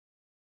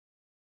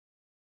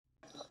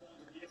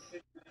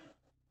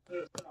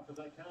But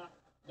they can't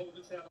hold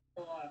this out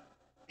of fire.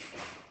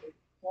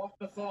 Off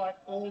the fight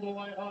all the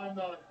way home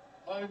though.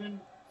 Hogan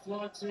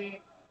floats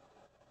in.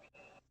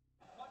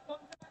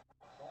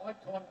 High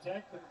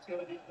contact, but it's going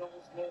to be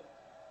goals ball.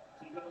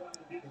 So you've got to run the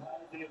big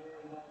hole there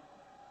very well.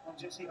 On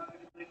Jesse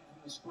Hogan leading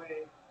from the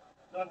square.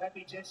 Not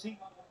happy, Jesse.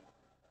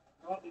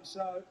 Rightly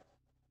so.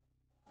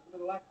 A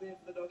little luck there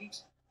for the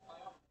doggies.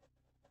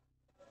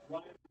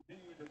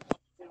 The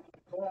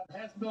crowd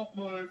has not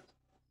moved.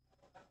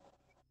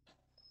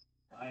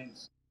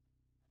 Haynes.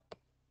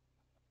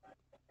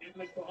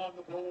 English behind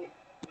the ball.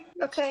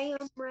 Okay,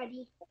 I'm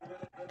ready.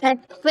 Okay,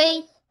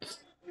 3,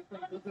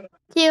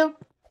 2,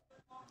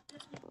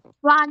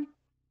 1.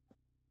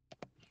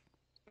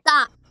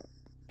 Stop.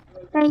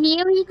 So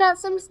here we got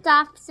some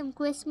stuff, some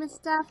Christmas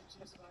stuff.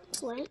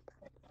 Wait,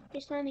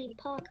 just let me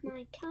park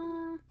my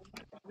car.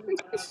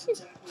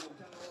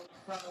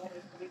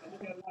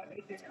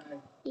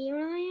 Here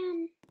I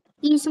am.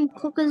 Eat some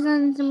cookies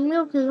and some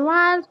milk as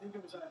well.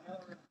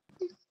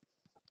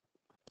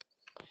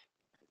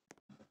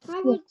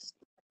 I would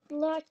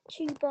like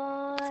to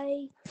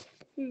buy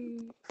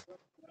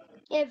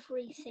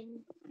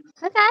everything.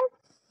 Okay.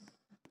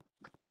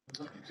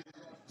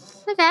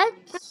 Okay. How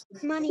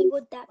much money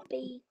would that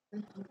be?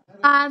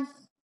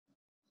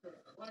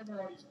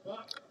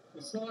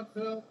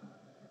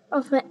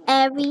 For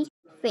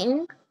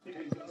everything,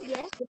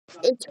 Yeah.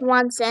 it's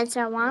 1 cent.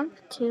 1,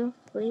 2,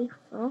 3,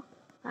 4,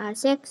 5,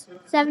 6,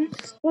 7.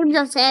 Here's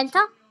your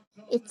Santa.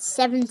 It's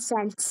 7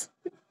 cents.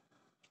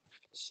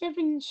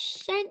 7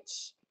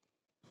 cents?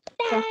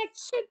 That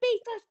should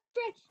be for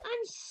free.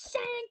 I'm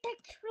Santa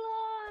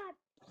Claus.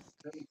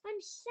 I'm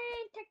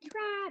Santa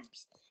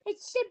Crabs. It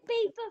should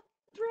be for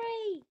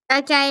free.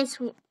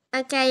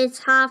 Okay, it's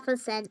half a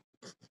cent.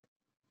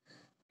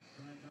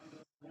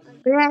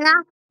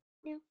 Banana?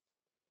 No.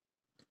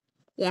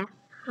 Yeah,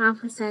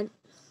 half a cent.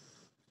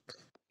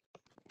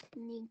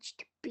 Needs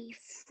to be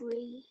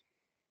free.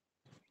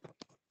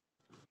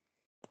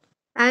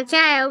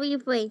 Okay, it'll be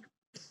free.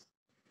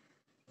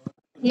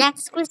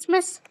 Next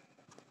Christmas,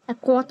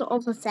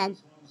 1/4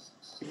 cent.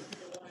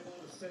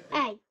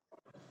 Hey.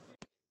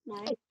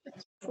 No,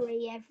 it's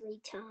free every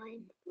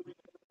time.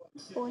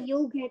 Or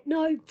you'll get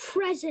no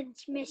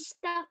presents,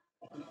 mister.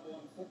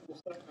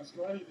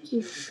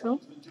 You sure?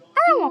 Do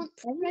you want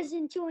a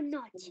present or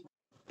not?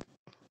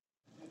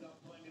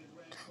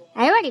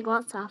 I already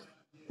got stuff.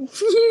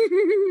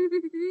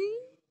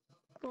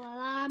 Well,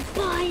 I'm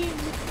buying.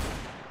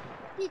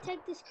 You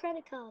take this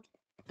credit card.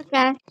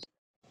 Okay.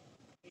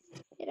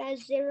 It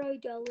has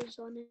 $0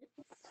 on it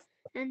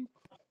and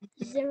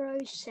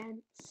 0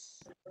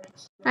 cents.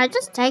 I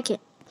just take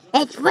it.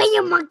 It's for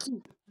you,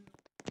 monkey.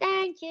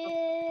 Thank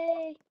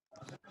you.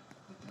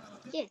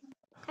 Yeah,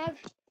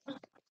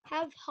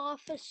 have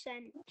half a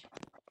cent.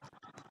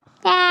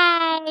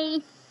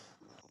 Yay!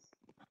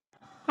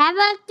 Have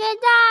a good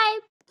day.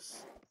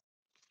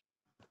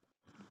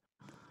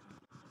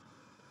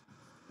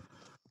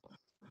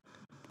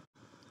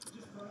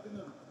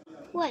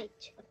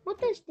 Wait, what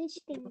does this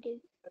thing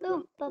do?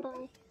 Oh,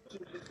 bye-bye.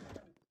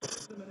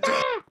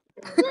 Ah!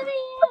 Let me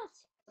out!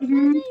 Let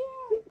me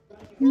out!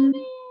 Let me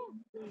out!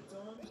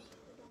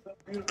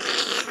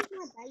 Where's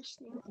my base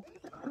now?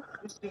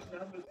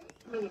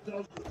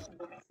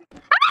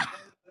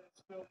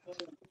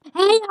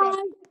 Hey,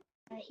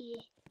 Right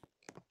here.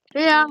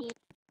 yeah.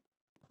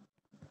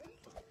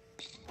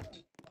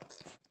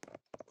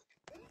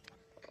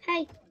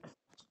 Hey,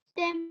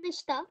 there,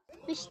 mister.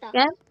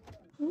 Yeah.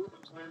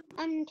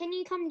 Can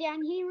you come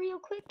down here real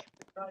quick?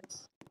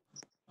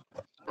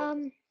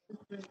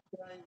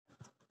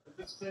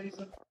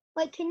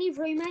 Wait, can you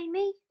roommate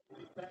me?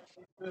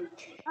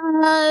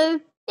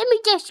 Let me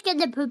just get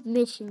the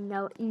permission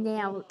now.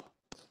 Now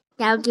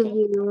I'll give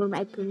you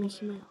my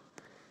permission now.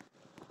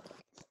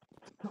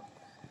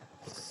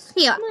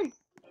 Here. Come on.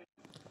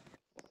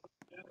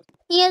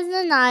 Here's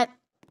the knife.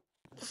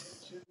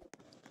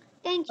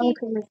 Thank you.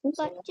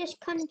 But just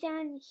come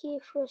down here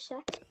for a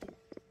sec.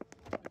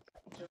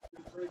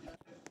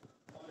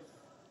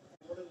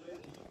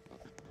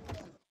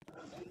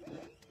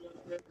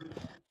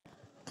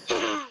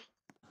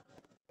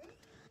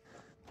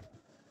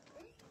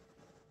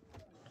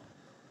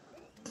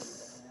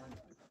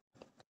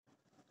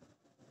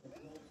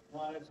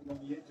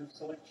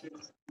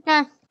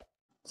 Okay.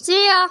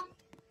 See ya.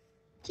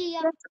 See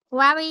ya.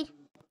 Worry.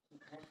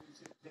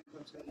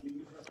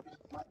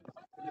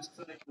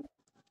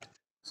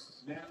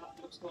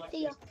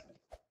 See ya.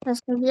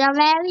 That's gonna be a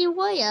very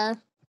weird.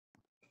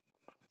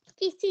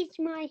 This is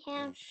my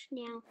house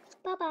now.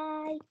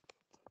 Bye-bye.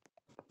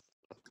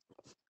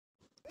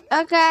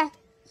 Okay.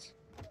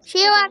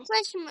 See you on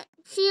Christmas.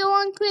 See you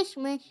on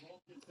Christmas.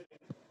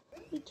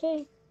 You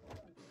too.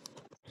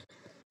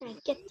 Now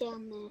get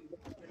down there.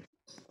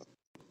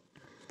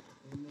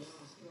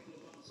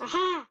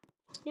 Aha!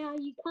 Now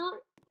you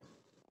can't.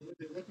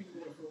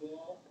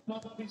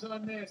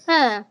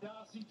 Huh.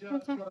 Darcy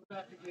Jones got it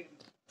back again.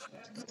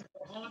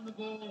 Behind the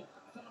ball,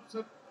 thumps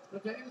it,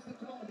 but there's the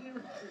goal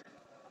here.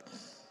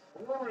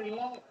 Rory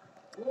Long,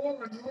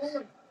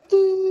 Rory.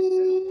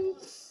 Dale.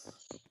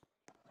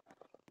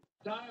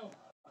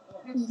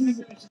 Oh, he's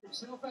taking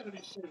himself out of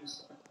his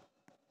shoes.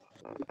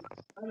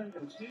 I don't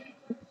know, Steve.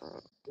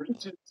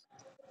 Richard.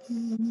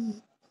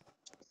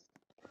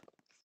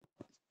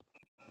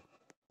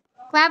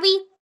 Grabby.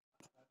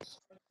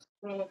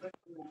 Relevant.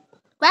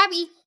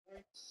 Grabby.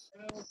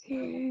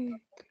 Hmm.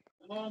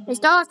 The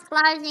door's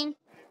closing.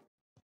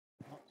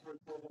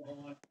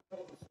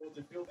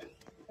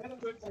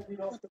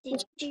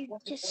 Did you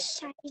just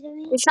say to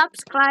me? The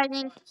shop's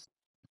closing.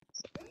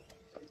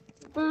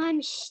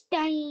 I'm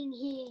staying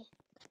here.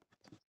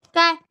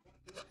 Okay.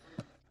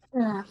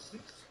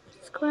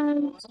 It's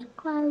closed. It's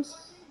closed.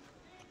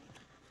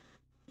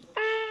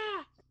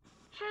 Ah!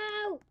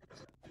 Help!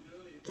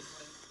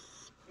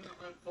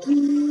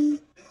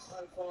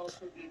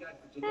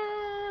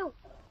 Help!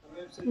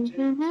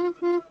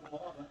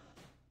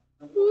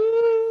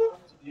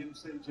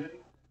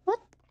 What?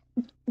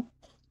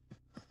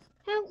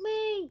 Help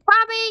me!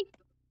 Bobby,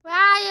 where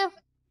are you?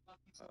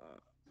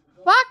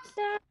 What?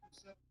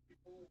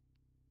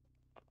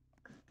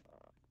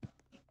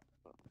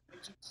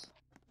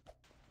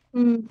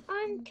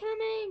 I'm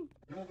coming!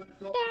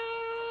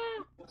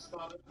 Ah!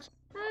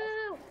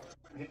 Help!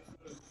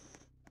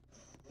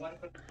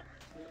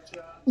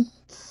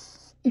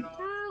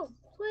 Help!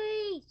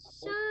 Please!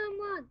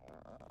 Someone!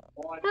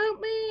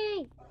 Help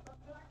me!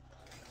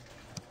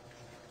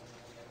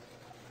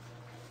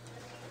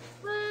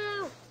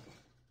 Help!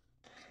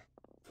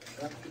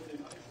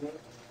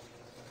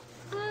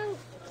 Help!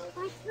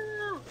 My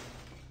car!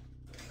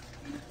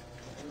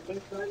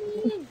 Come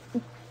in!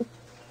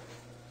 Help!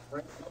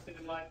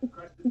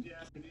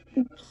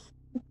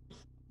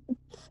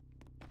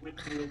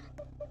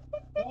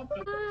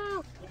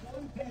 Stop!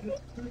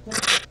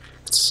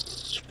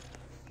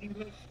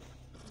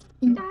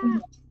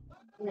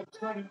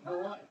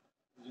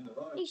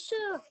 Hey,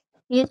 sir!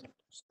 Yes.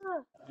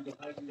 Sir!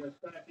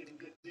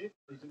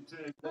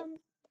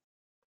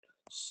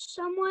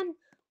 Someone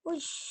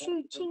was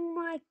shooting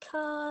my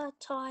car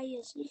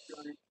tires,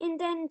 and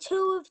then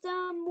two of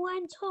them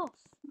went off,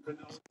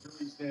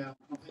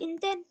 and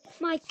then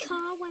my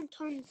car went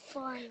on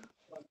fire,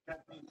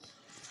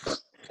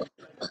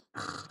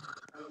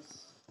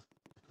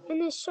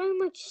 and there's so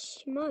much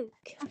smoke,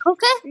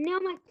 Okay. and now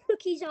my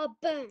cookies are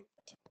burnt.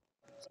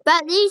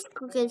 But these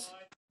cookies.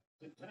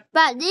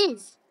 But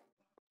these.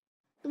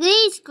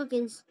 These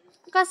cookies.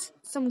 Got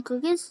some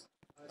cookies.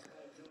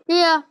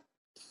 Yeah.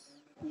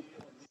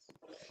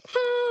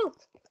 Help!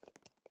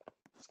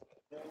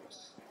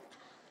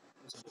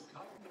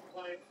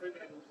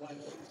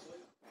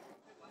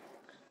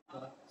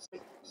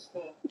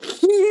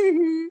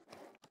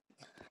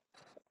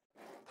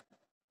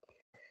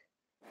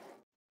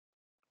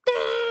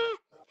 Ah!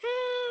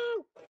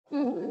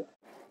 Help!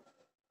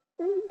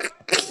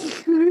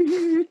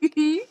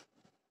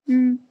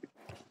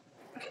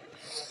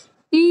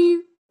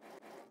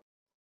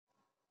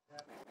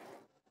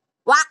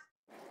 What?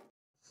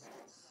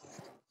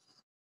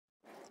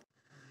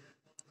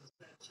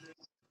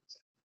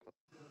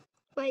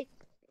 Wait,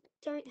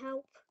 don't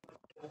help.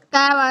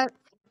 Go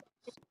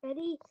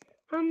Ready?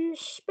 I'm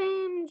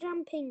spam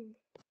jumping.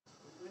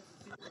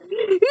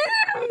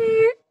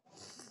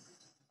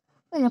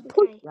 on.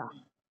 Push Okay.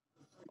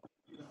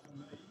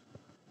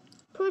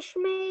 Push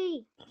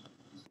me.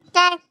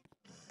 Okay.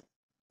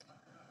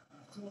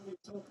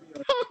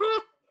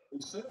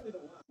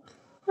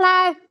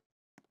 Hello.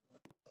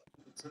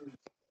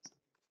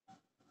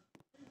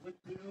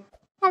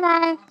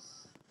 Hello.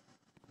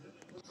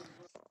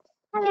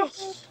 Hello.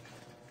 Yes.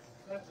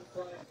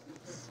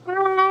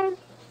 Hello.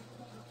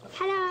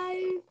 Hello.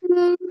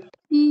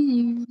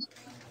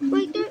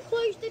 Wait, don't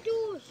close the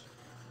doors.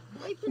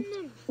 Open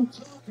them.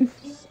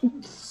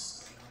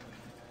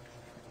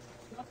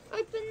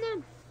 Open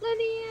them. Let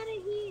me out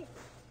of here.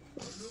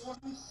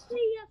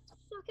 See ya,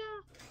 sucker.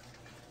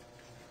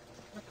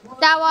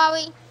 Don't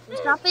worry. The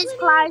shop is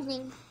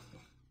closing.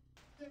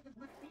 No,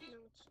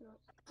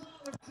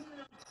 it's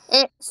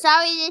not.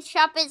 Sorry, the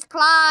shop is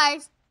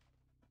closed.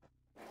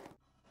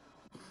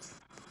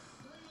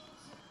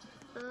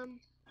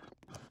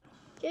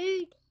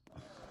 Dude,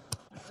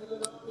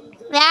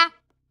 Yeah.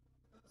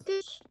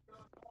 just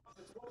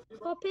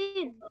hop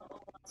in.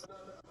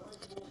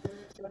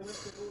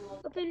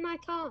 Hop in my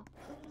car.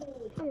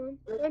 Come on,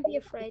 don't be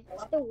afraid. It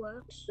still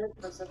works.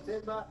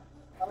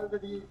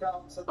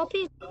 Hop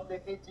in.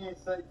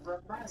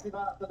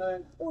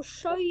 I'll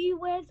show you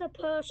where the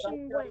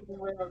person went.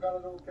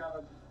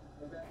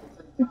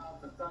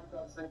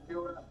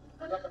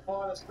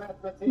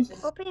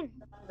 Hop in.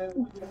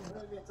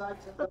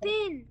 Hop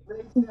in.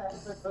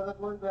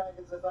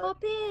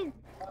 Hop in.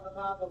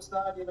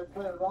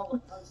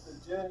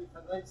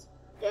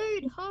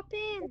 Dude, hop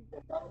in.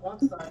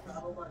 Hop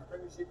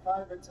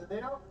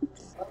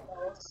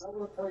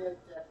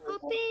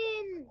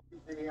in.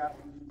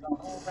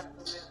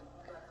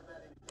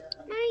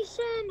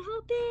 Mason,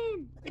 hop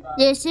in.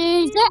 This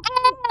is the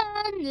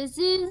end. This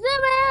is the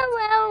well.